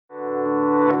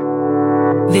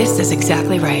This is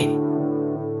exactly right.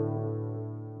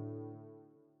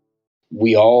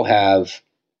 We all have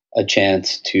a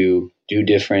chance to do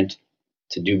different,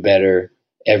 to do better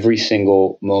every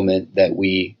single moment that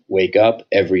we wake up,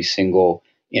 every single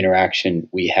interaction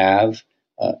we have,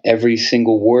 every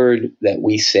single word that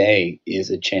we say is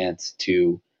a chance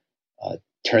to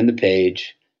turn the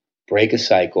page, break a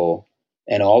cycle,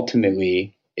 and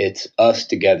ultimately it's us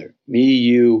together, me,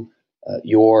 you,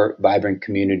 your vibrant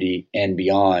community, and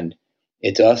beyond.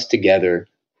 It's us together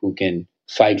who can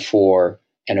fight for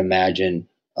and imagine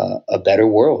a better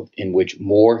world in which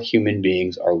more human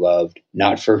beings are loved,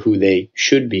 not for who they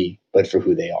should be, but for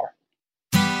who they are.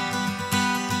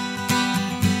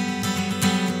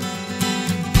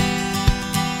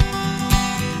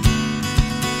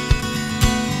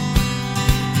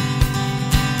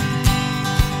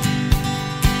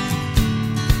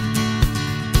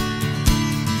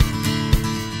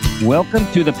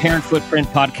 Welcome to the Parent Footprint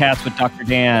Podcast with Dr.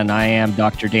 Dan. I am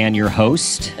Dr. Dan, your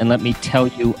host, and let me tell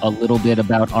you a little bit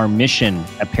about our mission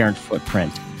at Parent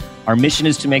Footprint. Our mission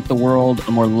is to make the world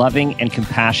a more loving and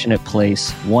compassionate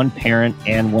place, one parent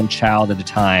and one child at a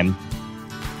time.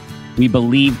 We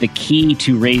believe the key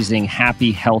to raising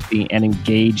happy, healthy, and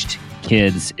engaged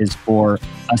kids is for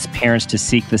us parents to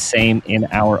seek the same in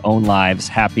our own lives: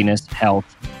 happiness, health,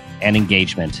 and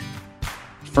engagement.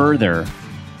 Further,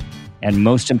 and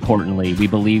most importantly, we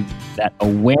believe that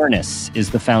awareness is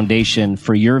the foundation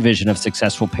for your vision of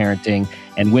successful parenting.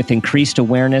 And with increased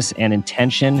awareness and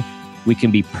intention, we can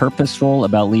be purposeful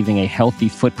about leaving a healthy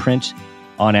footprint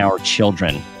on our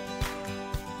children.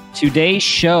 Today's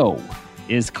show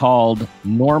is called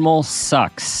Normal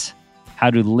Sucks: How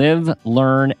to Live,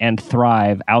 Learn, and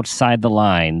Thrive Outside the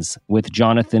Lines with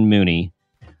Jonathan Mooney.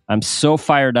 I'm so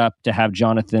fired up to have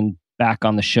Jonathan back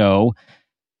on the show.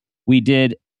 We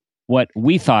did what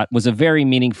we thought was a very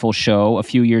meaningful show a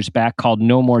few years back called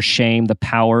No More Shame: The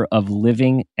Power of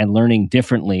Living and Learning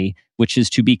Differently, which is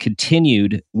to be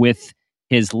continued with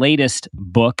his latest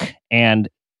book and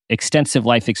extensive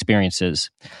life experiences.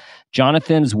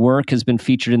 Jonathan's work has been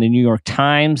featured in the New York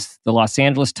Times, the Los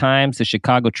Angeles Times, the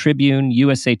Chicago Tribune,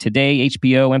 USA Today,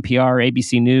 HBO, NPR,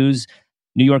 ABC News,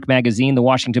 New York Magazine, the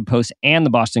Washington Post, and the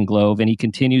Boston Globe, and he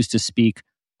continues to speak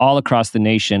all across the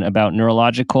nation about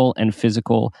neurological and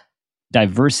physical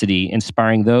diversity,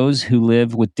 inspiring those who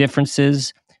live with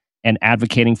differences and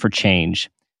advocating for change.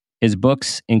 His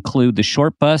books include The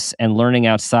Short Bus and Learning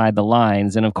Outside the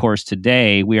Lines. And of course,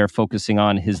 today we are focusing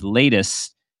on his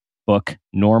latest book,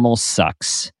 Normal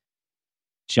Sucks.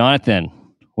 Jonathan,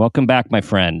 welcome back, my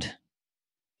friend.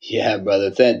 Yeah,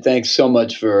 brother. Thanks so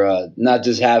much for not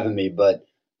just having me, but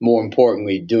more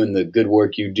importantly, doing the good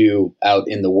work you do out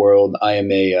in the world.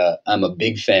 I'm a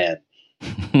big fan.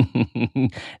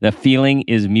 The feeling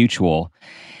is mutual.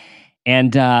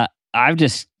 And I've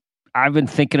been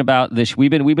thinking about this.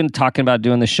 We've been talking about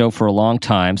doing the show for a long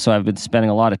time, so I've been spending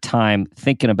a lot of time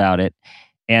thinking about it,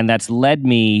 and that's led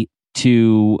me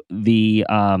to the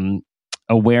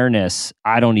awareness.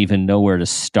 I don't even know where to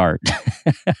start.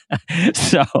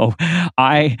 So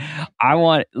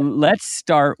let's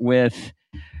start with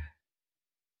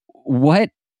what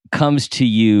comes to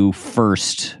you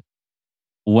first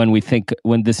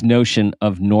when this notion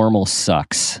of normal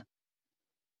sucks.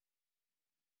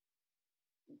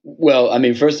 Well, I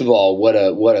mean, first of all, what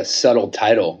a subtle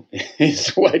title is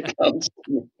what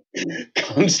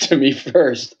comes to me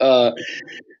first.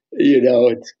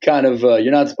 It's kind of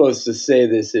you're not supposed to say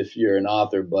this if you're an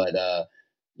author, but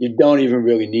you don't even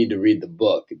really need to read the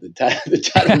book. The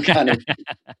title kind of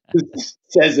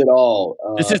says it all.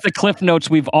 This is the Cliff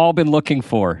Notes we've all been looking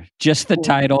for. Just the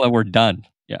title, and we're done.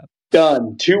 Yeah.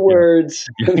 Done. 2 words.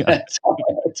 That's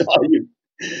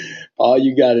all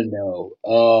you got to know.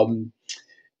 And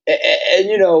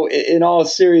in all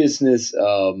seriousness,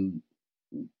 it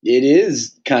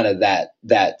is kind of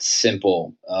that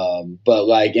simple. But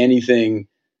like anything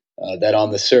that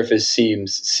on the surface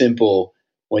seems simple,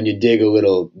 when you dig a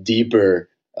little deeper,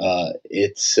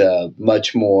 it's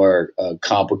much more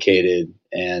complicated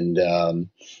and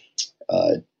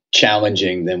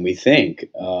challenging than we think.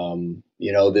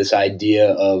 This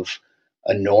idea of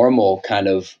a normal kind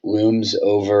of looms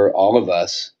over all of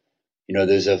us.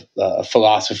 There's a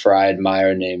philosopher I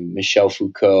admire named Michel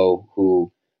Foucault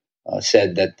who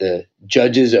said that the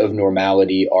judges of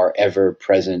normality are ever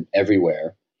present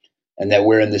everywhere, and that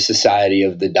we're in the society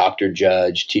of the doctor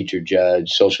judge, teacher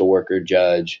judge, social worker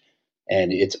judge,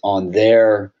 and it's on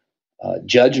their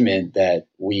judgment that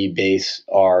we base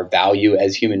our value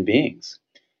as human beings.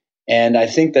 And I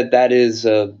think that is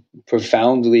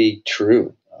profoundly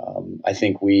true. I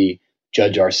think we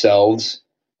judge ourselves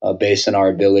based on our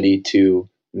ability to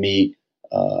meet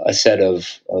a set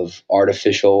of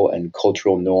artificial and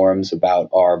cultural norms about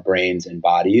our brains and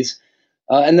bodies.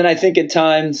 And then I think at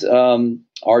times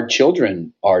our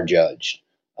children are judged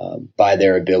by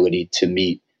their ability to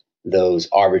meet those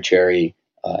arbitrary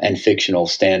and fictional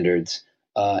standards,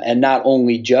 and not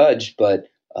only judged, but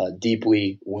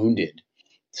deeply wounded.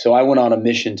 So I went on a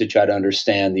mission to try to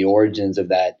understand the origins of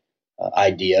that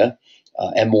idea,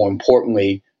 and more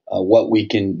importantly, what we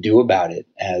can do about it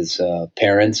as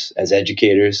parents, as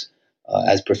educators,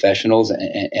 as professionals,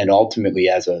 and ultimately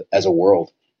as a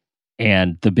world.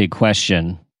 And the big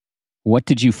question, what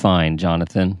did you find,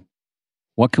 Jonathan?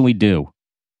 What can we do?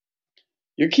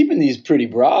 You're keeping these pretty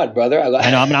broad, brother.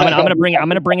 I know I'm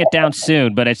gonna bring it down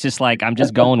soon, but it's just like I'm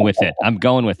just going with it. I'm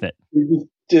going with it.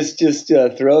 Just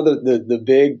throw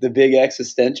the big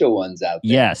existential ones out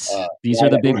there. Yes, these are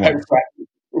the big ones.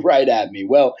 Right at me.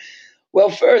 Well,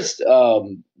 first,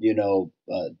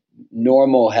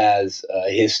 normal has a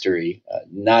history,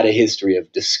 not a history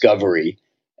of discovery,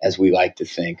 as we like to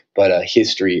think, but a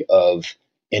history of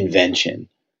invention.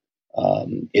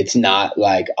 It's not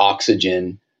like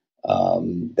oxygen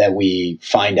that we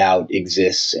find out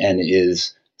exists and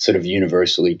is sort of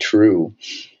universally true.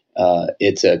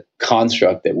 It's a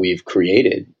construct that we've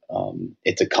created.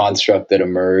 It's a construct that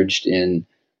emerged in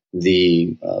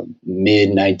the mid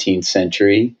 19th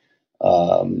century.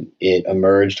 It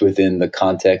emerged within the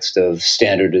context of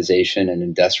standardization and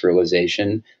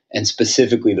industrialization, and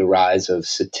specifically the rise of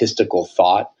statistical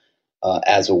thought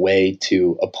as a way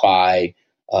to apply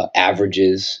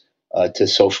averages to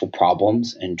social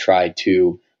problems and try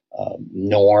to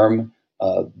norm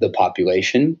the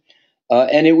population.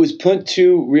 And it was put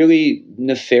to really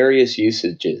nefarious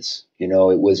usages.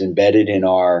 It was embedded in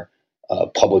our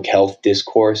public health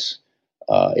discourse.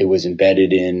 It was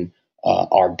embedded in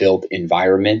our built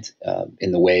environment,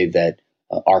 in the way that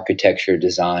architecture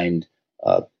designed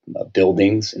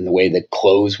buildings, in the way that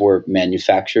clothes were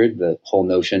manufactured. The whole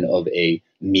notion of a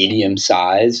medium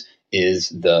size is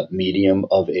the medium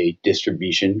of a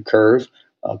distribution curve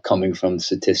coming from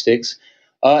statistics.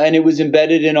 And it was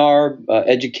embedded in our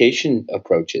education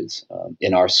approaches,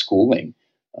 in our schooling,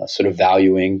 sort of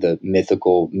valuing the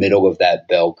mythical middle of that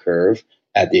bell curve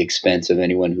at the expense of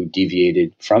anyone who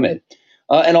deviated from it.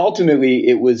 And ultimately,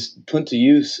 it was put to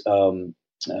use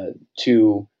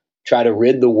to try to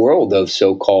rid the world of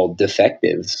so-called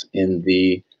defectives in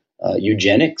the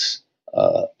eugenics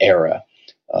era.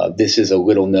 This is a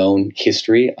little-known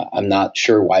history. I'm not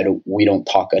sure why we don't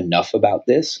talk enough about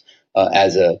this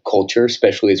as a culture,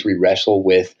 especially as we wrestle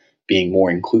with being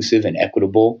more inclusive and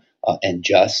equitable and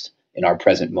just in our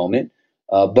present moment.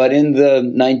 But in the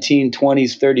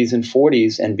 1920s, 30s, and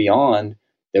 40s and beyond,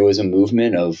 there was a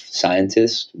movement of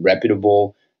scientists,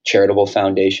 reputable charitable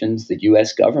foundations, the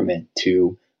U.S. government,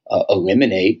 to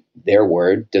eliminate, their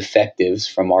word, defectives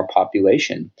from our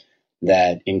population.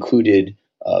 That included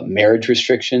marriage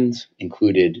restrictions,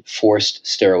 included forced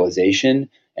sterilization,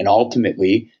 and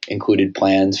ultimately included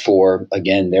plans for,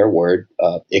 again, their word,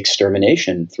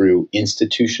 extermination through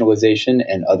institutionalization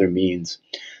and other means.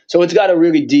 So it's got a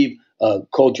really deep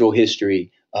cultural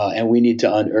history, and we need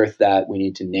to unearth that. We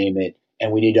need to name it,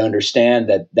 and we need to understand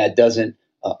that that doesn't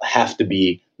have to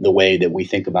be the way that we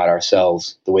think about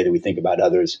ourselves, the way that we think about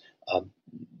others.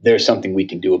 There's something we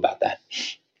can do about that.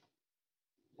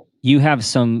 You have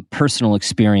some personal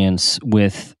experience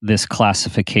with this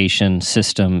classification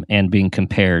system and being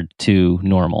compared to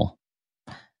normal,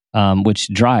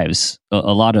 which drives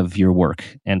a lot of your work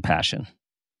and passion.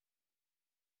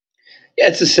 Yeah,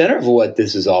 it's the center of what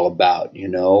this is all about.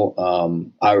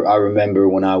 I remember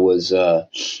when I was,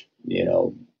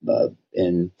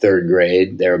 in third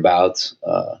grade, thereabouts,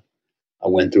 I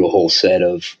went through a whole set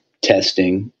of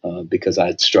testing because I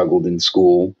had struggled in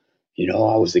school.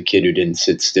 I was the kid who didn't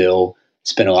sit still,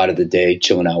 spent a lot of the day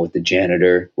chilling out with the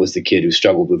janitor, was the kid who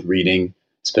struggled with reading,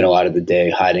 spent a lot of the day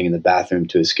hiding in the bathroom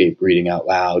to escape reading out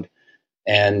loud.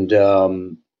 And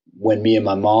when me and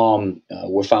my mom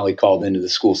were finally called into the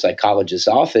school psychologist's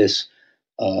office,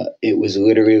 it was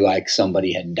literally like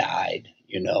somebody had died.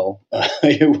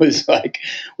 It was like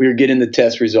we were getting the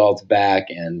test results back,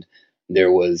 and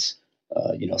there was,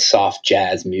 soft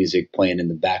jazz music playing in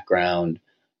the background.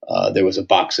 There was a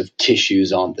box of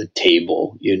tissues on the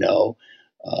table.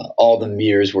 All the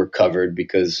mirrors were covered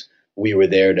because we were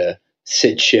there to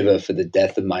sit Shiva for the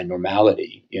death of my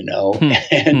normality.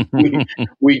 And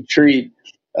we treat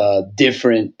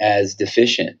different as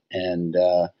deficient, and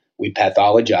we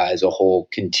pathologize a whole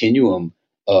continuum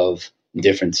of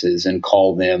differences and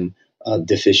call them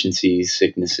deficiencies,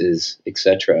 sicknesses,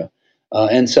 etc.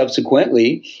 And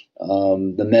subsequently,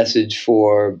 the message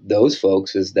for those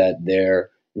folks is that their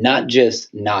not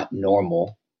just not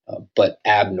normal, but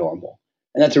abnormal.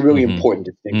 And that's a really Mm-hmm. important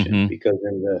distinction Mm-hmm. because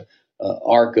in the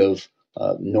arc of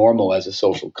normal as a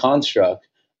social construct,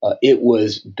 it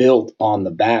was built on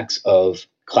the backs of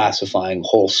classifying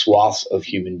whole swaths of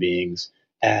human beings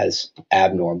as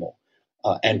abnormal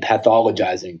and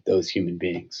pathologizing those human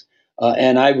beings.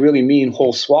 And I really mean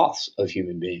whole swaths of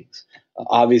human beings.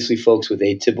 Obviously, folks with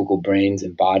atypical brains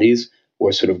and bodies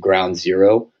were sort of ground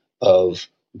zero of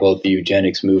both the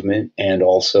eugenics movement and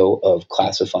also of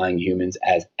classifying humans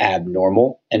as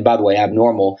abnormal. And by the way,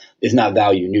 abnormal is not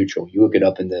value neutral. You look it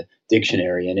up in the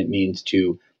dictionary, and it means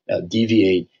to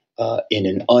deviate in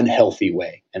an unhealthy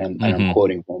way. And I'm Mm-hmm.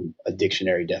 quoting from a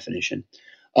dictionary definition.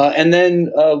 And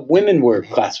then women were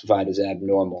classified as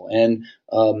abnormal, and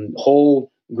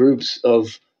whole groups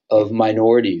of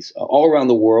minorities all around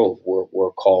the world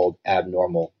were called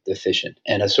abnormal, deficient,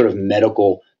 and a sort of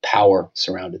medical power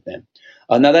surrounded them.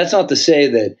 Now, that's not to say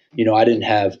that I didn't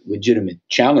have legitimate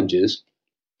challenges.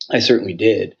 I certainly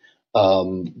did.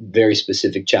 Very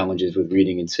specific challenges with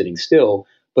reading and sitting still.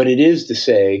 But it is to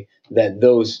say that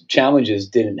those challenges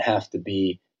didn't have to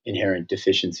be inherent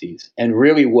deficiencies. And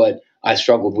really, what I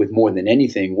struggled with more than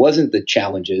anything wasn't the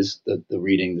challenges, the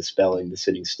reading, the spelling, the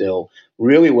sitting still.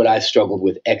 Really, what I struggled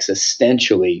with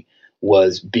existentially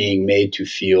was being made to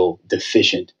feel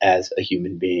deficient as a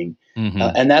human being. Mm-hmm.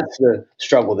 And that's the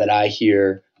struggle that I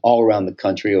hear all around the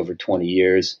country over 20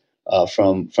 years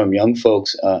from young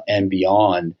folks and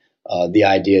beyond. The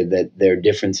idea that their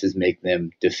differences make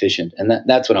them deficient, and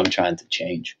that's what I'm trying to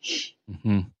change.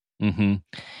 Mm-hmm. Mm-hmm.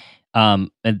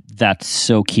 And that's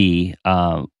so key.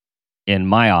 In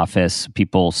my office,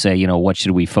 people say, what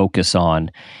should we focus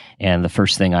on? And the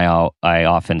first thing I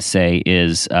often say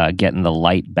is getting the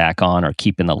light back on or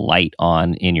keeping the light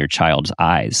on in your child's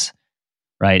eyes,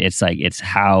 right? It's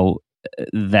how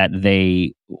that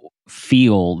they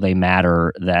feel they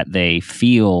matter, that they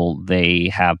feel they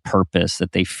have purpose,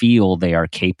 that they feel they are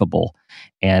capable.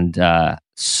 And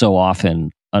so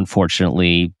often,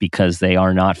 unfortunately, because they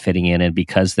are not fitting in and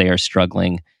because they are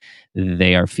struggling,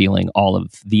 they are feeling all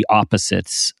of the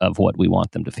opposites of what we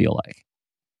want them to feel like.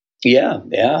 Yeah,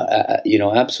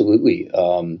 absolutely.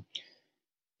 That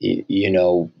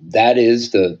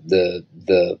is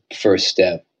the first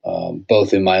step,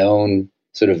 both in my own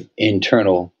sort of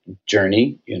internal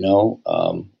journey.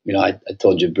 I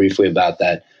told you briefly about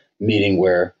that meeting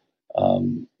where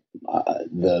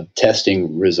the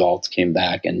testing results came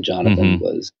back, and Jonathan Mm-hmm.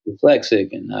 was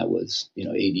dyslexic, and I was,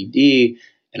 ADD.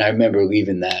 And I remember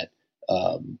leaving that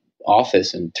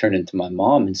office and turning to my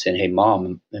mom and saying, "Hey,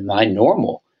 Mom, am I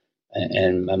normal?"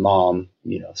 And my mom,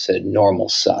 said, "Normal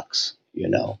sucks."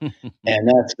 And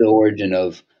that's the origin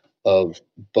of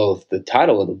both the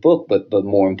title of the book, but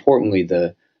more importantly,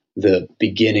 the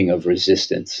beginning of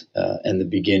resistance and the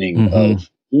beginning Mm-hmm. of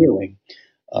healing,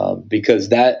 because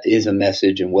that is a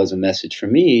message and was a message for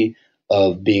me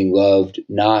of being loved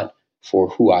not for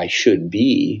who I should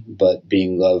be, but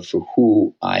being loved for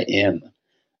who I am.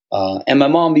 And my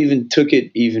mom even took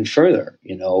it even further.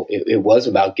 It was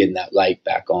about getting that light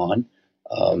back on.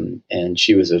 And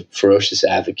she was a ferocious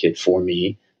advocate for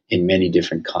me in many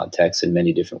different contexts, in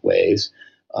many different ways.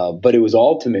 But it was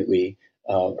ultimately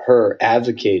her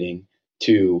advocating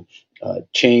to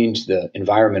change the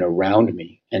environment around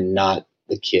me and not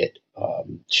the kid.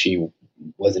 She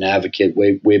was an advocate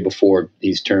way before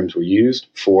these terms were used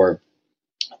for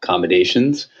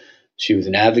accommodations. She was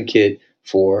an advocate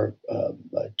for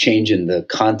changing the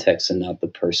context and not the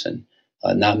person,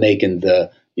 not making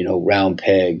the round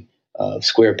peg,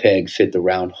 square peg fit the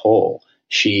round hole.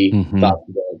 She Mm-hmm. thought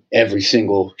that every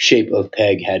single shape of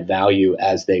peg had value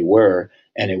as they were,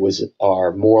 and it was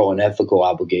our moral and ethical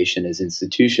obligation as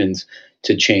institutions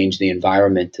to change the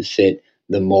environment to fit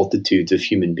the multitudes of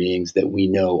human beings that we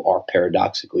know are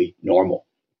paradoxically normal.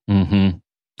 Mm-hmm.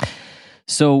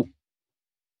 So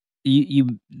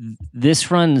you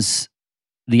this runs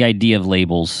the idea of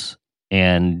labels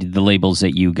and the labels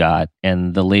that you got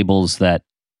and the labels that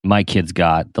my kids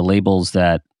got, the labels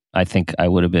that I think I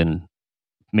would have been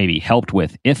maybe helped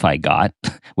with if I got,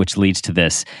 which leads to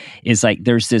this, is like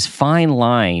there's this fine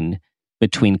line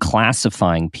between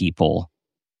classifying people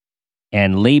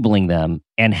and labeling them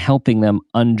and helping them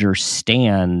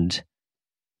understand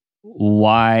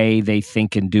why they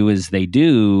think and do as they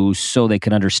do so they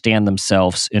can understand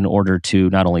themselves in order to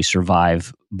not only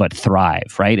survive but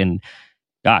thrive, right? And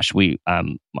gosh, we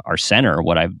our center,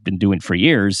 what I've been doing for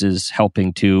years is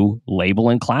helping to label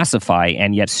and classify,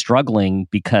 and yet struggling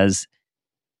because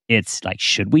it's like,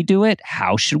 should we do it?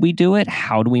 How should we do it?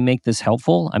 How do we make this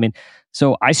helpful? I mean,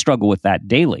 so I struggle with that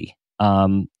daily.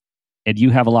 And you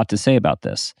have a lot to say about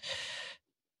this.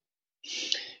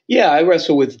 Yeah, I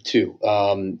wrestle with it too.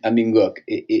 I mean, look,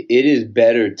 it is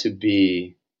better to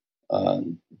be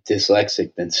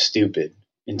dyslexic than stupid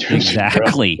in terms of your own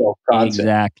Exactly. self-concept.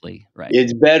 Exactly. Right.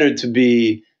 It's better to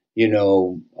be,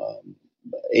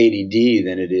 ADD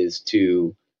than it is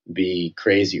to be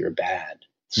crazy or bad.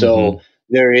 Hmm. So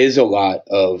there is a lot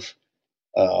of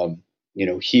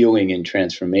healing and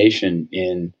transformation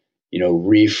in,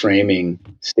 reframing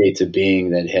states of being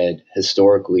that had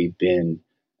historically been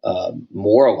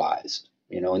moralized.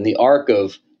 In the arc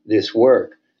of this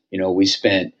work, we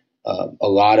spent a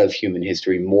lot of human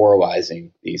history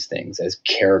moralizing these things as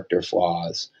character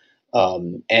flaws,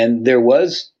 and there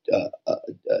was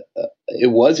it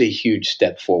was a huge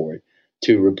step forward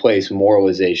to replace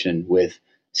moralization with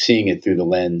seeing it through the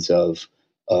lens of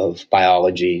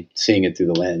biology, seeing it through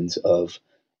the lens of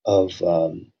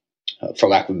for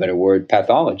lack of a better word,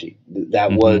 pathology.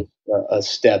 That was Hmm. a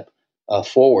step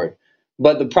forward.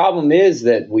 But the problem is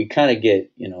that we kind of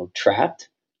get trapped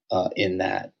in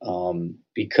that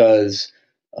because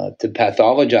to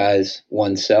pathologize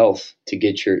oneself to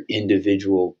get your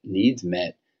individual needs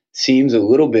met seems a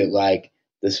little bit like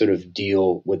the sort of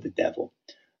deal with the devil.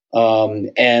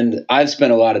 And I've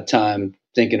spent a lot of time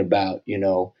thinking about,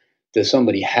 does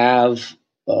somebody have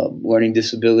learning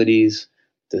disabilities?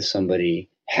 Does somebody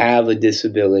have a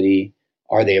disability?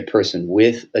 Are they a person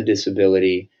with a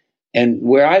disability? And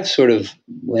where I've sort of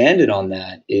landed on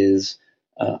that is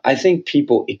I think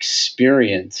people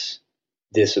experience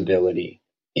disability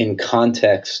in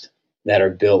context that are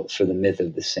built for the myth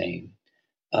of the same.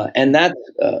 And that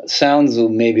sounds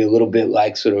maybe a little bit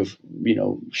like sort of,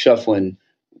 shuffling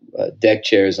deck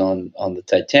chairs on the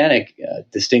Titanic,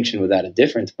 distinction without a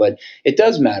difference. But it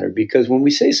does matter because when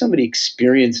we say somebody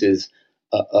experiences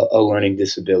a learning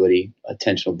disability,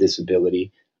 attentional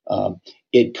disability, um,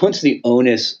 it puts the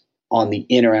onus on the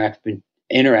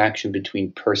interaction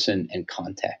between person and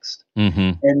context.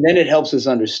 Hmm. And then it helps us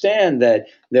understand that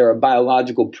there are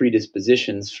biological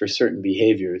predispositions for certain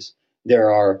behaviors.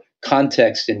 There are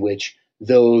contexts in which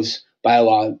those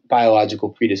biological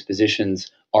predispositions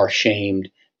are shamed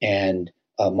and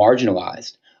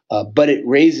marginalized. But it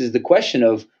raises the question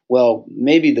of, well,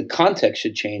 maybe the context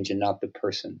should change and not the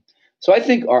person. So I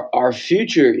think our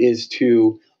future is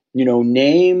to,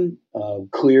 name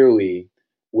clearly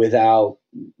without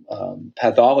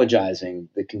pathologizing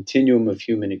the continuum of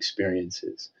human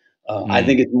experiences. I Mm.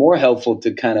 think it's more helpful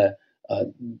to kind of uh,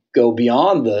 go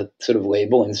beyond the sort of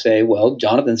label and say, well,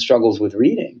 Jonathan struggles with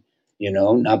reading,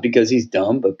 not because he's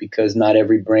dumb, but because not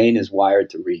every brain is wired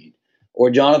to read. Or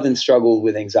Jonathan struggled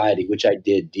with anxiety, which I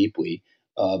did deeply,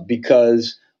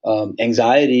 because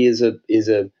anxiety is a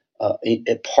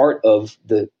part of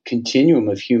the continuum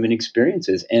of human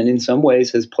experiences, and in some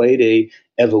ways has played a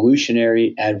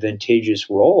evolutionary advantageous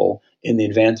role in the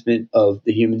advancement of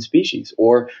the human species.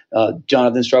 Or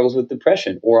Jonathan struggles with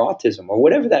depression or autism or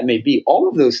whatever that may be. All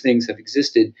of those things have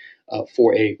existed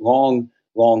for a long,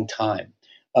 long time.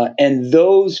 And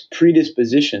those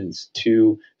predispositions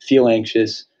to feel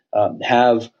anxious,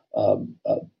 have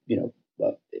you know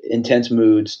intense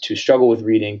moods, to struggle with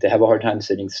reading, to have a hard time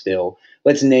sitting still.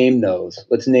 Let's name those.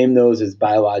 Let's name those as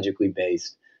biologically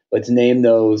based. Let's name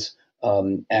those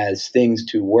as things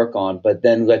to work on. But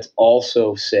then let's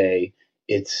also say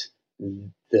it's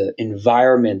the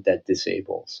environment that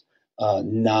disables,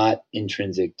 not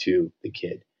intrinsic to the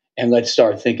kid. And let's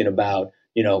start thinking about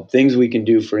things we can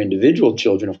do for individual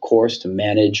children, of course, to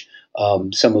manage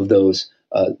some of those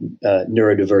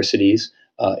neurodiversities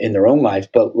in their own life.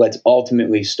 But let's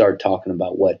ultimately start talking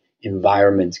about what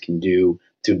environments can do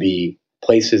to be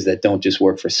places that don't just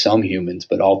work for some humans,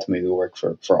 but ultimately work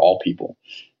for all people.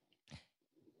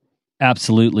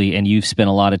 Absolutely. And you've spent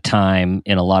a lot of time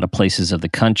in a lot of places of the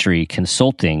country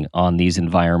consulting on these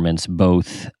environments,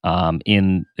 both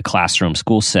in the classroom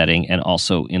school setting and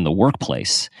also in the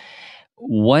workplace.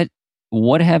 What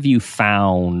what have you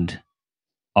found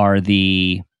are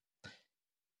the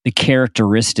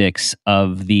characteristics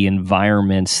of the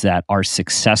environments that are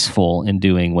successful in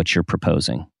doing what you're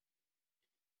proposing?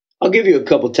 I'll give you a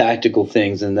couple tactical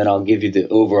things, and then I'll give you the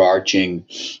overarching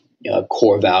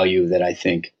core value that I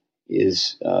think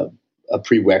is a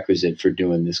prerequisite for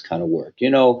doing this kind of work.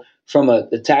 From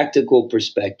a tactical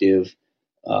perspective,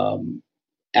 um,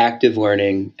 active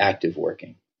learning, active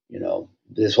working.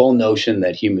 This whole notion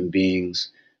that human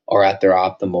beings are at their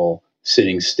optimal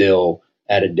sitting still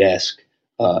at a desk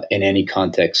in any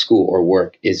context, school or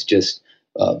work, is just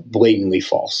blatantly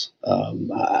false.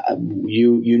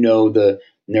 You know the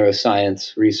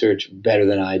neuroscience research better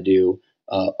than I do.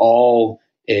 All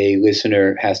a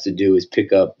listener has to do is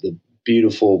pick up the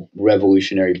beautiful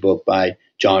revolutionary book by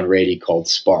John Rady called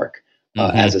Spark.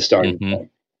 as a starting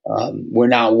point. We're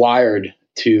not wired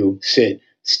to sit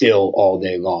still all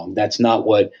day long. That's not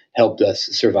what helped us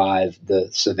survive the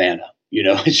savannah.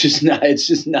 It's just not,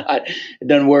 it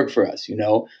doesn't work for us,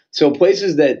 So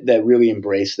places that really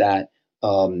embrace that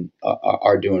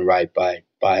are doing right by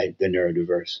the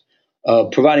neurodiverse.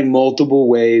 Providing multiple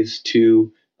ways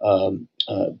to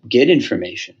get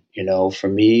information. For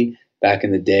me, back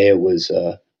in the day, it was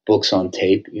books on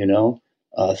tape.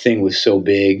 Thing was so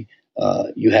big.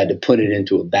 You had to put it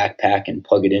into a backpack and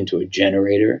plug it into a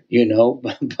generator,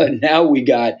 but now we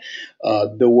got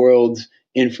the world's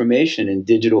information in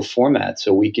digital format,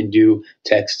 so we can do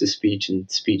text to speech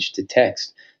and speech to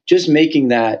text. Just making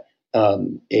that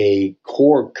a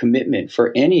core commitment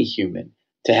for any human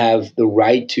to have the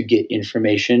right to get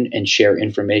information and share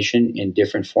information in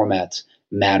different formats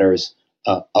matters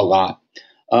a lot.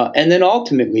 And then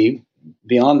ultimately,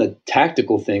 beyond the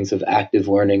tactical things of active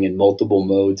learning and multiple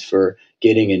modes for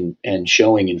getting and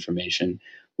showing information,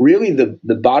 really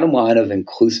the bottom line of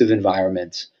inclusive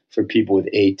environments for people with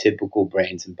atypical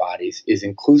brains and bodies is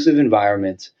inclusive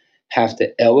environments have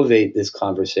to elevate this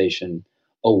conversation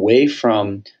away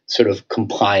from sort of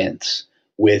compliance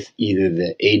with either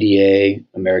the ADA,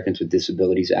 Americans with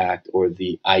Disabilities Act, or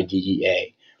the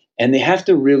IDEA. And they have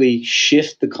to really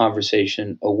shift the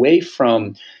conversation away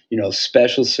from,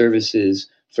 special services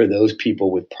for those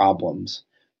people with problems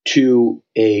to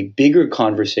a bigger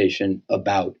conversation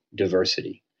about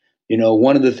diversity.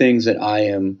 One of the things that I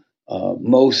am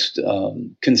most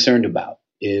concerned about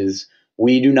is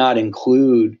we do not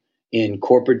include in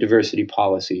corporate diversity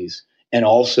policies and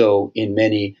also in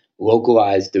many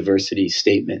localized diversity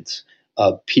statements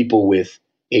people with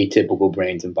atypical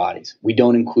brains and bodies. We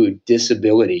don't include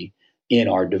disability in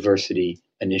our diversity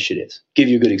initiatives. Give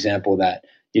you a good example of that.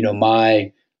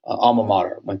 My alma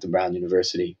mater went to Brown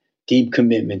University, deep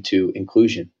commitment to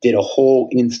inclusion, did a whole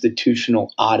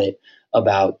institutional audit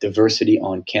about diversity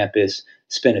on campus,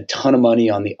 spent a ton of money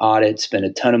on the audit, spent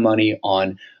a ton of money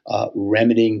on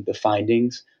remedying the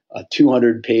findings, a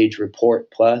 200-page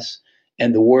report plus,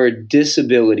 and the word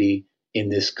disability in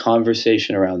this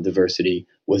conversation around diversity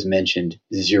was mentioned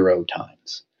 0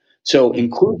 times. So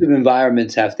inclusive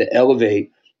environments have to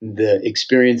elevate the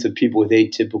experience of people with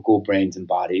atypical brains and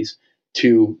bodies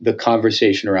to the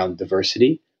conversation around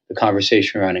diversity, the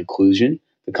conversation around inclusion,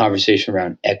 the conversation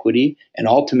around equity, and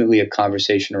ultimately a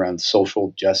conversation around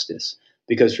social justice.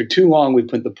 Because for too long, we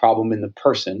put the problem in the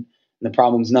person, and the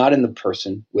problem's not in the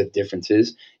person with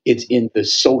differences. It's in the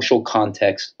social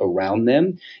context around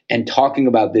them. And talking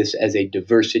about this as a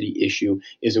diversity issue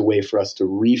is a way for us to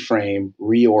reframe,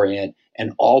 reorient,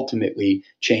 and ultimately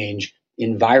change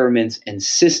environments and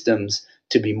systems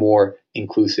to be more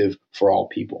inclusive for all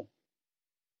people.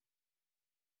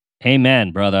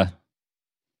 Amen, brother.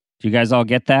 Do you guys all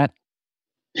get that?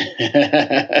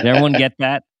 Did everyone get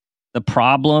that? The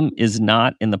problem is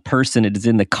not in the person, it is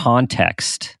in the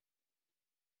context,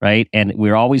 right? And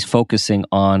we're always focusing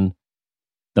on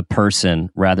the person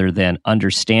rather than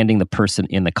understanding the person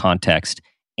in the context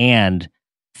and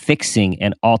fixing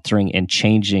and altering and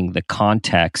changing the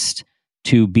context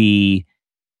to be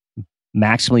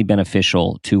maximally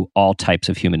beneficial to all types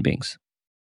of human beings.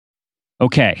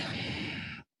 Okay.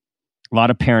 A lot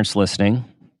of parents listening.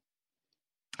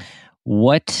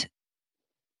 What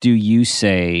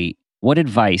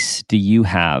advice do you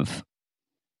have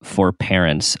for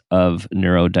parents of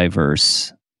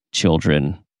neurodiverse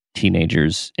children,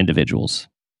 teenagers, individuals?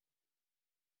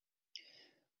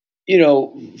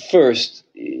 First,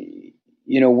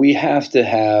 we have to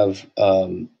have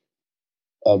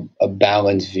a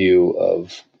balanced view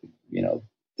of,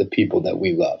 the people that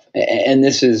we love. And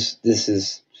this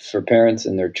is for parents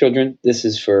and their children. This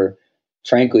is for,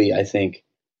 frankly, I think,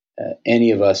 any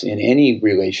of us in any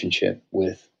relationship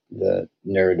with the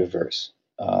neurodiverse.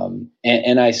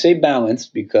 And I say balance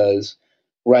because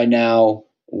right now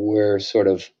we're sort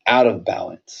of out of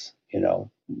balance.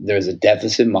 There's a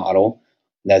deficit model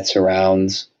that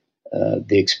surrounds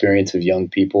the experience of young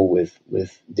people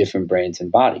with different brains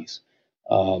and bodies.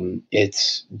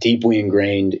 It's deeply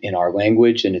ingrained in our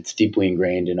language, and it's deeply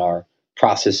ingrained in our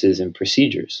processes and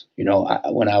procedures.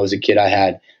 When I was a kid, I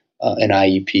had an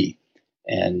IEP.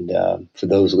 And for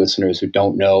those listeners who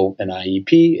don't know an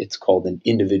IEP, it's called an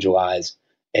individualized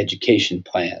education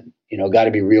plan. Got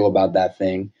to be real about that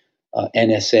thing.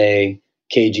 NSA,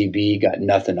 KGB got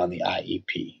nothing on the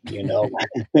IEP.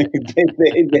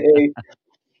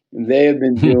 They have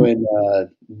been doing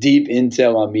deep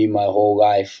intel on me my whole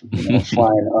life,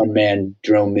 flying unmanned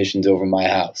drone missions over my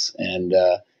house. And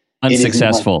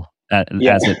unsuccessful as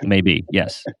it may be,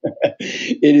 yes.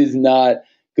 It is not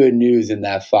good news in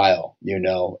that file,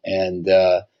 and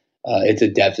it's a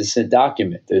deficit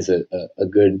document. There's a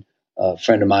good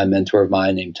friend of mine, mentor of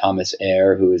mine named Thomas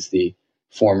Ayer, who is the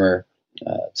former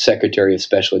Secretary of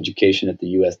Special Education at the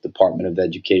U.S. Department of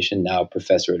Education, now a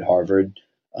professor at Harvard.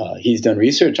 He's done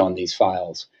research on these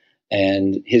files,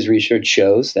 and his research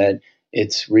shows that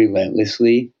it's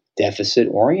relentlessly deficit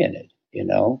oriented.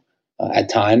 At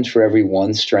times, for every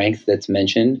one strength that's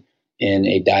mentioned in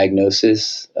a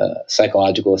diagnosis,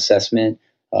 psychological assessment,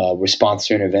 response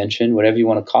to intervention, whatever you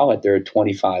want to call it, there are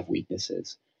 25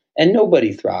 weaknesses. And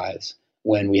nobody thrives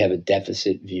when we have a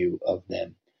deficit view of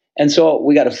them. And so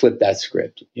we got to flip that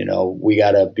script. We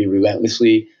got to be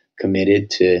relentlessly committed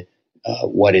to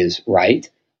what is right.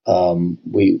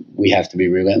 We have to be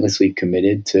relentlessly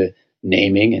committed to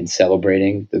naming and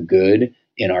celebrating the good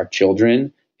in our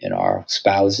children, in our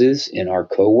spouses, in our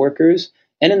coworkers,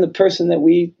 and in the person that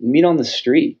we meet on the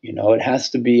street. It has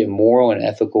to be a moral and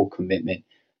ethical commitment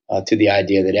to the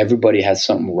idea that everybody has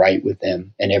something right with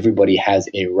them, and everybody has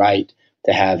a right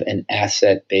to have an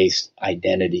asset-based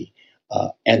identity,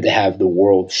 and to have the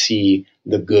world see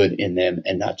the good in them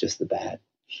and not just the bad.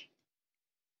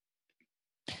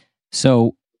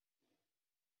 So,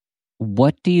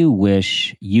 what do you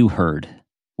wish you heard?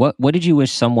 What did you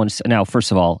wish someone? Now,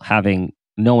 first of all,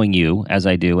 knowing you as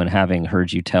I do, and having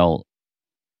heard you tell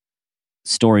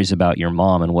stories about your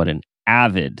mom and what an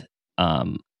avid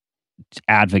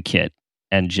advocate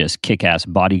and just kick-ass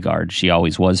bodyguard she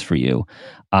always was for you.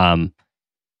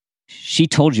 She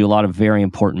told you a lot of very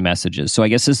important messages. So I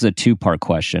guess this is a two-part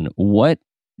question. What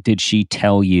did she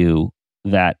tell you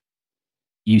that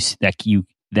you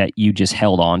just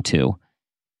held on to?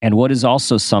 And what is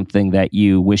also something that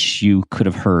you wish you could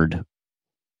have heard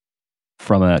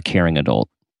from a caring adult?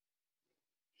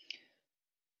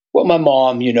 Well, my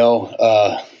mom,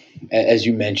 as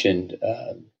you mentioned,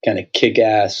 kind of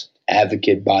kick-ass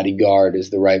advocate bodyguard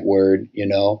is the right word.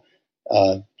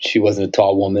 She wasn't a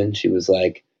tall woman. She was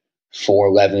like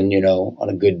 4'11", on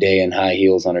a good day, in high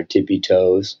heels on her tippy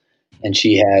toes. And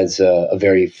she has a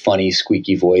very funny,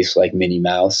 squeaky voice like Minnie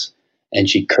Mouse. And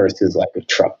she curses like a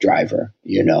truck driver,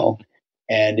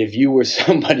 And if you were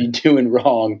somebody doing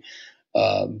wrong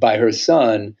by her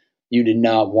son, you did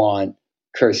not want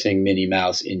cursing Minnie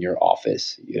Mouse in your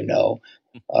office,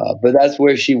 But that's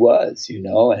where she was,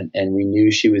 and we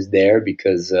knew she was there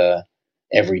because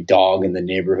every dog in the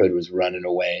neighborhood was running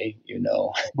away,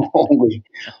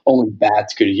 only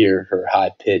bats could hear her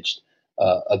high-pitched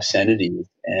obscenities.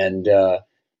 And the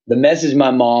message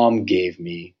my mom gave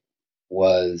me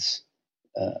was,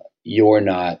 you're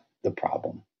not the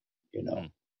problem,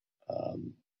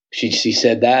 She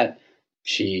said that.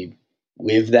 She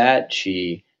lived that.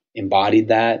 She embodied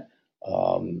that.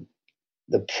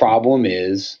 The problem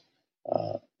is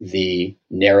the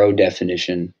narrow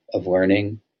definition of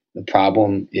learning. The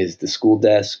problem is the school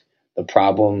desk. The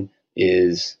problem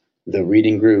is the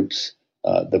reading groups.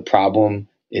 The problem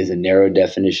is a narrow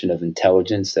definition of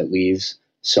intelligence that leaves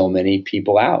so many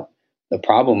people out. The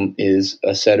problem is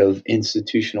a set of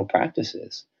institutional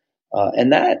practices.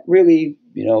 And that really,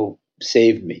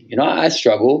 saved me. I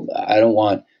struggled. I don't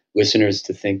want listeners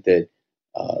to think that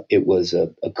it was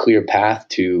a clear path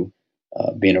to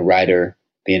being a writer,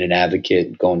 being an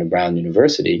advocate, going to Brown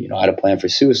University. I had a plan for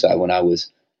suicide when I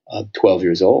was 12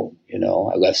 years old.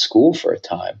 I left school for a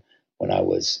time when I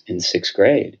was in sixth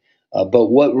grade. But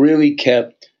what really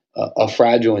kept a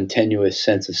fragile and tenuous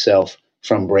sense of self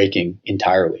from breaking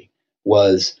entirely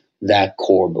was that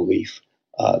core belief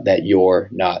that you're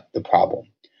not the problem.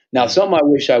 Now, something I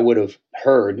wish I would have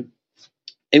heard.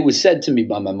 It was said to me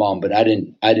by my mom, but I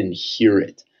didn't hear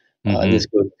it. And this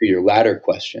goes to your latter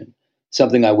question.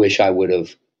 Something I wish I would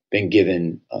have been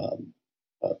given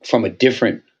from a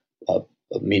different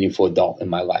meaningful adult in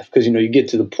my life. Because, you get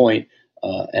to the point,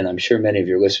 and I'm sure many of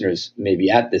your listeners may be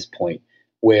at this point,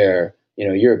 where,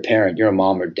 you're a parent, you're a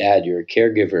mom or dad, you're a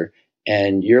caregiver,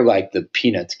 and you're like the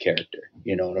Peanuts character.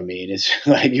 You know what I mean? It's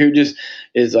like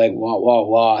it's like wah wah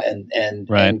wah, and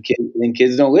Right. and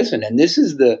kids don't listen. And this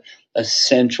is the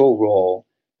essential role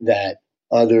that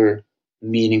other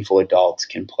meaningful adults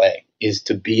can play, is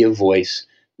to be a voice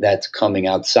that's coming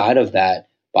outside of that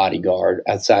bodyguard,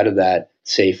 outside of that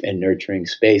safe and nurturing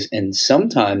space. And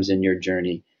sometimes in your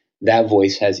journey, that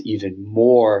voice has even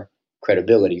more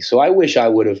credibility. So I wish I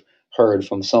would have heard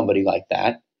from somebody like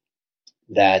that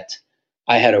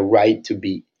I had a right to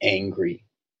be angry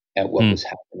at what was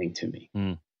happening to me.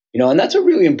 And that's a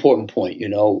really important point.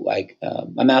 Like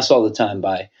I'm asked all the time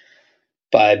by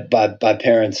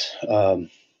parents,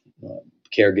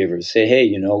 caregivers, say,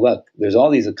 hey, look, there's all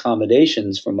these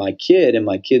accommodations for my kid, and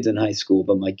my kid's in high school,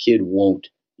 but my kid won't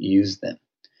use them.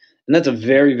 And that's a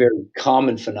very, very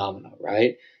common phenomena,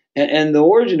 right? And the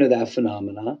origin of that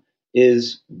phenomena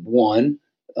is one,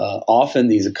 often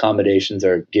these accommodations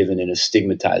are given in a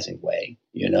stigmatizing way,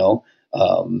 you know?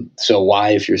 So why,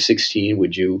 if you're 16,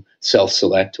 would you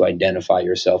self-select to identify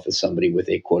yourself as somebody with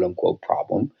a quote unquote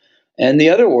problem? And the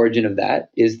other origin of that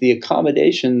is the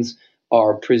accommodations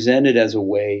are presented as a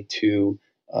way to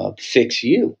fix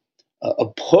you,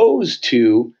 opposed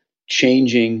to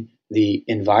changing the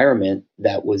environment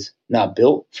that was not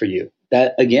built for you.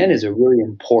 That again is a really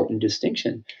important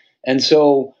distinction. And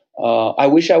so I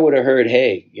wish I would have heard,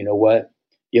 hey, you know what?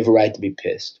 You have a right to be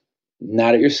pissed,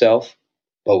 not at yourself,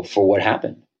 but for what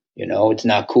happened. You know, it's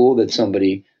not cool that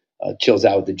somebody chills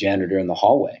out with the janitor in the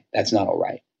hallway. That's not all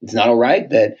right. It's not all right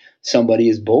that somebody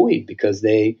is bullied because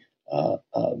they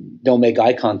don't make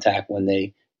eye contact when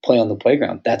they play on the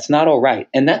playground. That's not all right.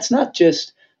 And that's not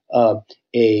just a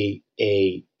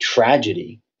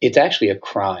tragedy. It's actually a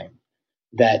crime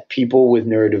that people with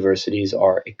neurodiversities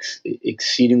are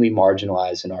exceedingly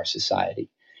marginalized in our society.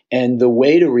 And the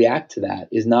way to react to that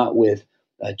is not with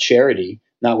charity,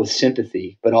 not with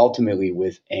sympathy, but ultimately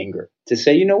with anger. To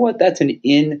say, you know what, that's an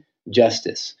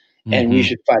injustice. And we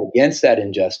should fight against that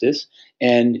injustice.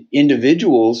 And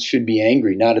individuals should be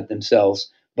angry, not at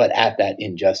themselves, but at that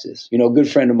injustice. You know, a good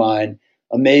friend of mine,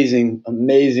 amazing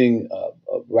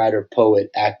writer,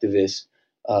 poet, activist,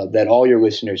 that all your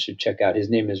listeners should check out. His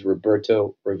name is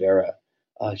Roberto Rivera.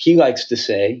 He likes to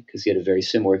say, because he had a very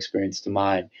similar experience to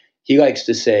mine, he likes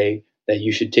to say that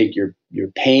you should take your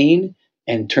pain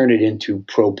and turn it into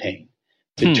propane,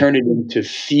 to turn it into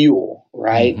fuel,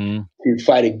 right? To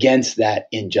fight against that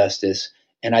injustice.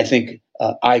 And I think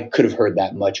I could have heard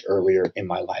that much earlier in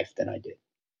my life than I did.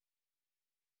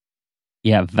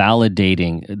 Yeah,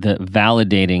 validating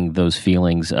those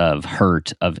feelings of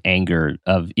hurt, of anger,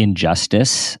 of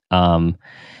injustice, I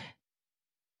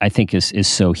think is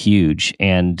so huge,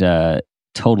 and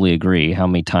totally agree. How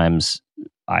many times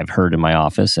I've heard in my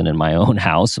office and in my own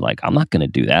house, like, I'm not going to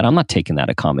do that. I'm not taking that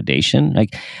accommodation.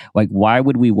 Like why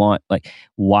would we want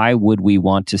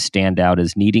to stand out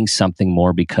as needing something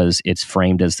more because it's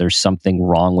framed as there's something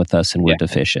wrong with us and we're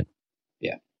deficient?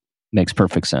 Yeah, makes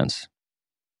perfect sense.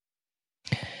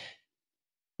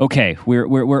 Okay,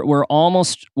 we're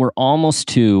almost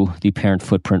to the parent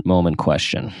footprint moment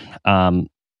question, but I'm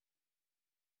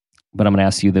going to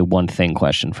ask you the one thing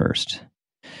question first.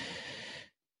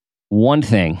 One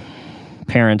thing,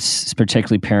 parents,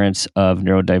 particularly parents of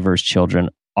neurodiverse children,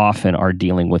 often are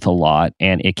dealing with a lot,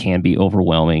 and it can be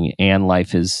overwhelming, and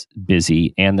life is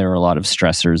busy, and there are a lot of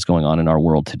stressors going on in our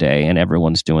world today, and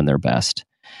everyone's doing their best.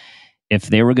 If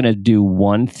they were going to do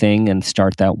one thing and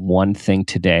start that one thing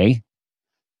today,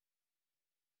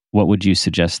 what would you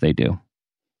suggest they do?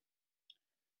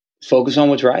 Focus on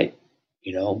what's right.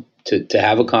 You know, to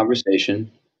have a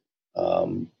conversation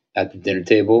at the dinner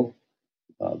table,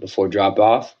 before drop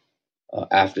off,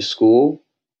 after school,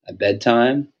 at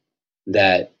bedtime,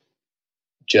 that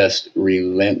just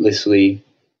relentlessly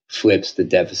flips the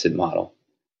deficit model.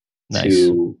 Nice.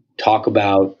 To talk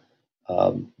about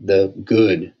the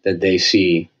good that they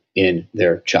see in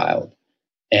their child,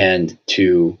 and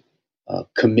to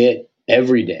commit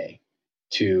every day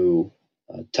to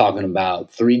talking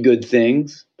about 3 good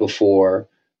things before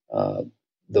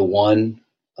the one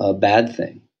bad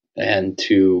thing, and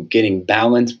to getting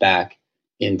balance back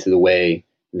into the way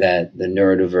that the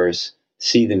neurodiverse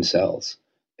see themselves,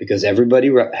 because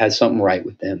everybody has something right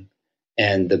with them.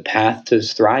 And the path to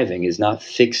thriving is not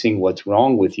fixing what's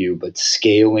wrong with you, but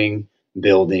scaling,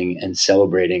 building, and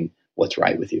celebrating what's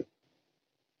right with you.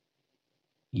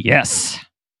 Yes.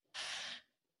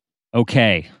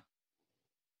 Okay.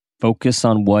 Focus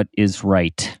on what is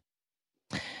right.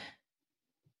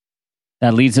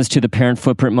 That leads us to the parent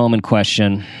footprint moment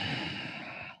question,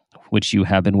 which you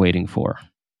have been waiting for.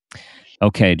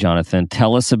 Okay, Jonathan,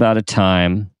 tell us about a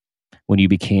time when you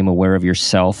became aware of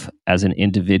yourself as an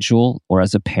individual or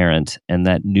as a parent, and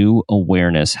that new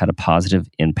awareness had a positive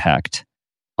impact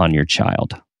on your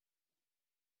child.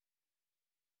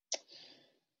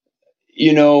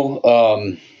 You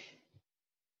know,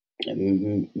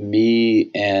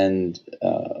 me and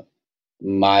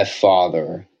my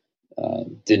father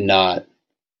did not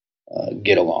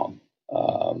get along.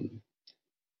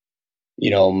 You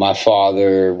know, my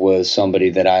father was somebody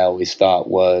that I always thought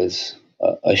was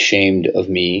ashamed of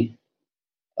me.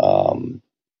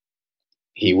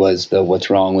 He was the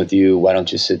 "what's wrong with you? Why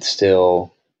don't you sit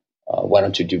still? Why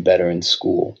don't you do better in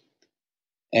school?"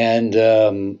 And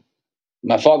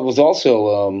my father was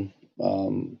also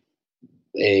an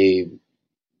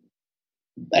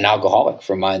alcoholic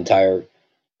for my entire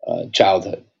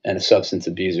childhood. and a substance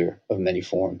abuser of many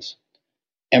forms,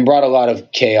 and brought a lot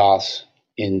of chaos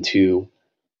into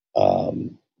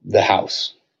the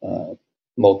house.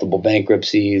 Multiple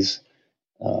bankruptcies,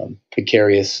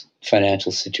 precarious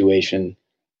financial situation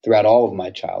throughout all of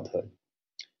my childhood.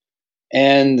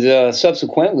 And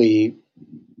subsequently,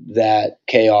 that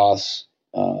chaos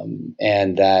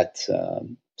and that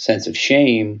sense of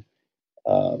shame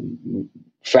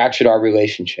fractured our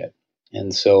relationship.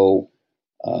 And so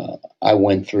I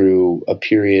went through a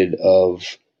period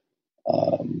of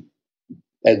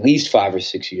at least 5 or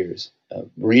 6 years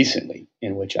recently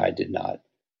in which I did not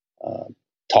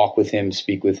talk with him,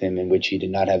 speak with him, in which he did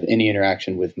not have any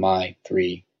interaction with my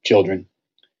 3 children.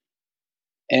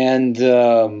 And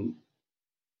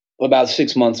about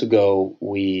 6 months ago,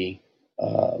 we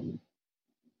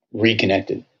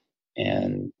reconnected,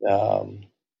 and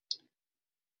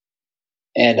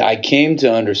I came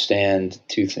to understand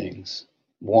two things.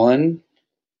 One,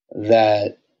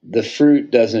 that the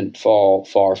fruit doesn't fall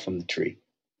far from the tree,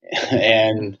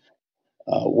 and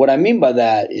what I mean by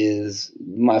that is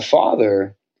my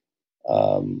father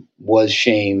was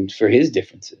shamed for his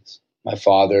differences. My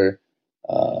father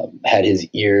had his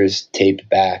ears taped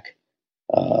back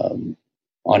on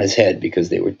his head because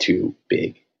they were too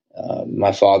big.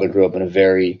 My father grew up in a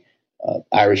very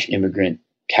Irish immigrant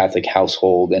Catholic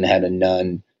household and had a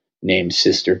nun named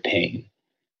Sister Payne.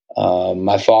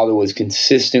 My father was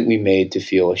consistently made to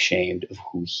feel ashamed of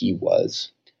who he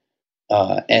was,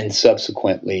 and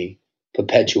subsequently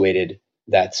perpetuated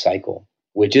that cycle,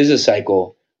 which is a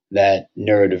cycle that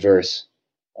neurodiverse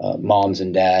moms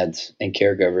and dads and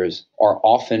caregivers are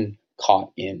often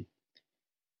caught in.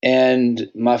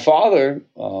 And my father,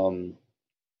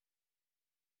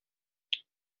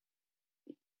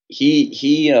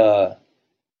 he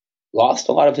lost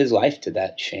a lot of his life to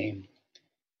that shame.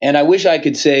 And I wish I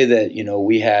could say that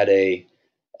we had a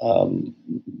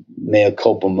mea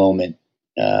culpa moment,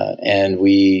 and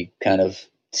we kind of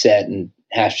sat and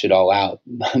hashed it all out,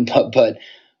 but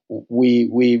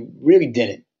we really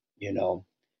didn't,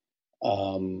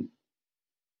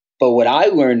 But what I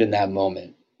learned in that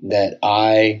moment that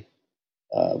I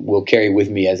will carry with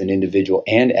me as an individual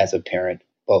and as a parent,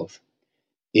 both,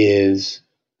 is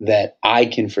that I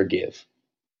can forgive.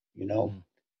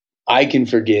 I can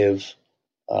forgive.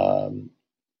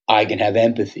 I can have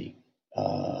empathy.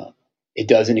 It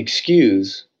doesn't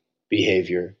excuse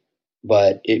behavior,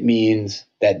 but it means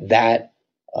that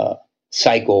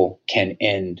cycle can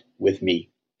end with me.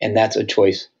 And that's a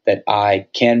choice that I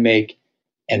can make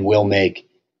and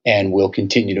will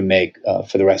continue to make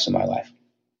for the rest of my life.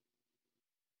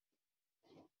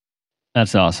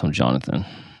 That's awesome, Jonathan.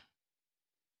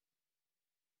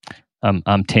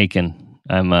 I'm taken.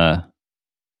 I'm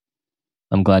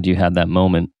glad you had that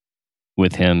moment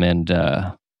with him, and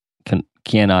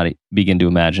cannot begin to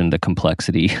imagine the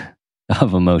complexity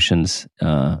of emotions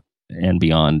and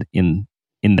beyond in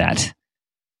that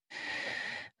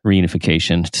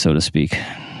reunification, so to speak.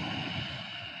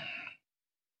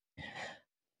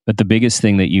 But the biggest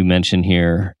thing that you mention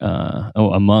here,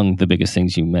 among the biggest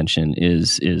things you mention,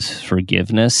 is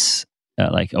forgiveness,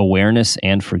 like awareness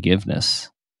and forgiveness,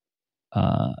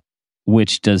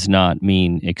 which does not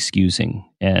mean excusing,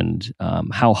 and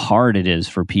how hard it is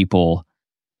for people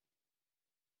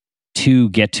to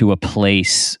get to a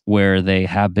place where they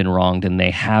have been wronged and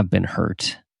they have been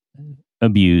hurt,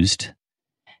 abused,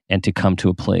 and to come to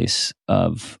a place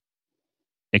of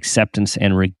acceptance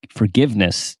and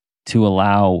forgiveness to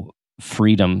allow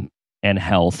freedom and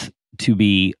health to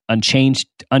be unchained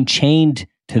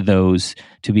to those,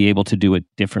 to be able to do it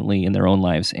differently in their own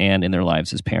lives and in their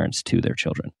lives as parents to their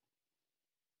children.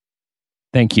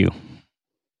 Thank you.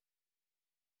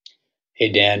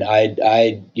 Hey, Dan,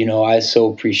 I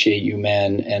so appreciate you,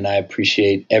 man. And I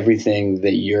appreciate everything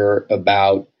that you're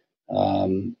about,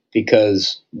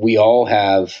 because we all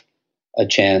have a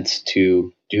chance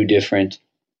to do different,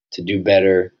 to do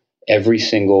better every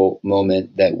single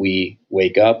moment that we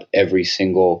wake up, every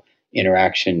single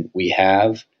interaction we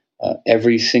have,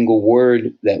 every single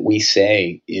word that we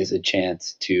say is a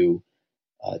chance to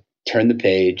turn the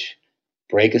page,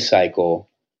 break a cycle,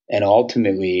 and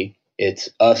ultimately it's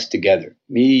us together,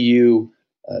 me, you,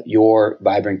 your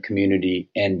vibrant community,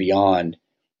 and beyond.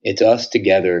 It's us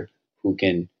together who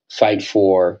can fight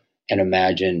for and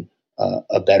imagine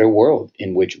a better world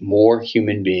in which more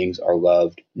human beings are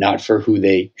loved, not for who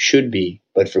they should be,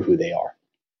 but for who they are.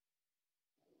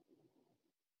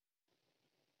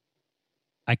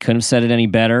 I couldn't have said it any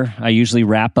better. I usually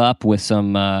wrap up with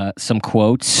some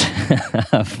quotes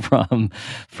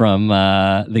from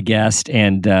the guest,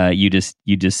 and you just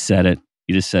said it.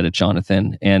 You just said it,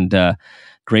 Jonathan. And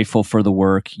grateful for the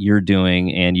work you're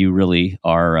doing, and you really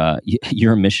are.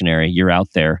 You're a missionary. You're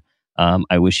out there.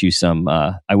 I wish you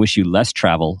I wish you less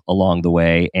travel along the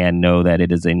way, and know that it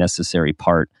is a necessary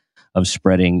part of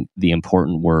spreading the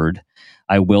important word.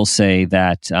 I will say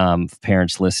that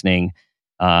parents listening,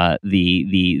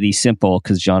 the simple,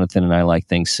 because Jonathan and I like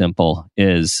things simple,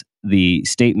 is the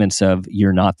statements of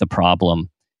 "you're not the problem"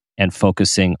 and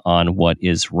focusing on what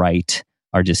is right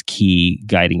are just key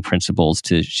guiding principles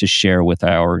to share with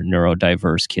our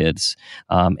neurodiverse kids,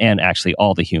 and actually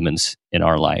all the humans in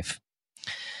our life.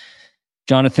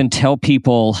 Jonathan, tell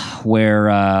people where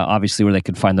they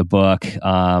could find the book,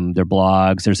 their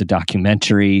blogs. There's a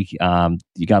documentary.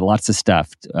 You got lots of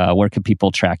stuff. Where can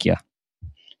people track you?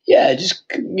 Yeah,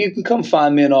 you can come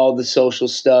find me on all the social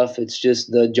stuff. It's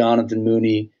just the Jonathan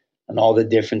Mooney on all the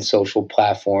different social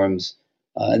platforms.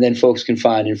 And then folks can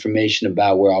find information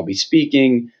about where I'll be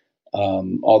speaking,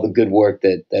 all the good work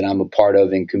that I'm a part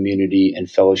of in community and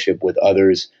fellowship with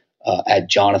others at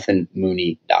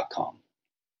jonathanmooney.com.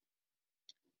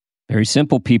 Very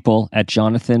simple, people, at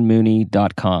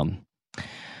jonathanmooney.com.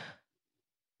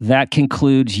 That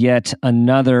concludes yet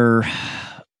another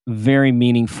very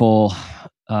meaningful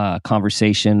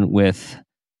conversation with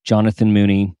Jonathan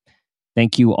Mooney.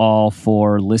 Thank you all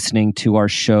for listening to our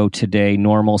show today.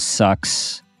 Normal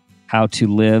Sucks: How to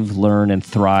Live, Learn, and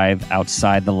Thrive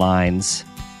Outside the Lines.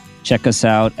 Check us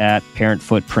out at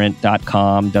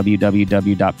parentfootprint.com,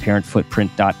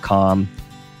 www.parentfootprint.com.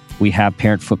 We have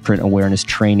parent footprint awareness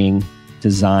training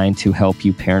designed to help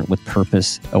you parent with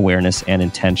purpose, awareness, and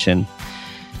intention.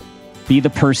 Be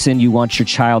the person you want your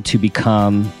child to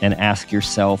become, and ask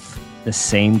yourself the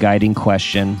same guiding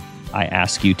question I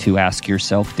ask you to ask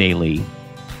yourself daily.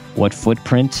 What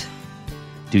footprint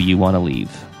do you want to leave?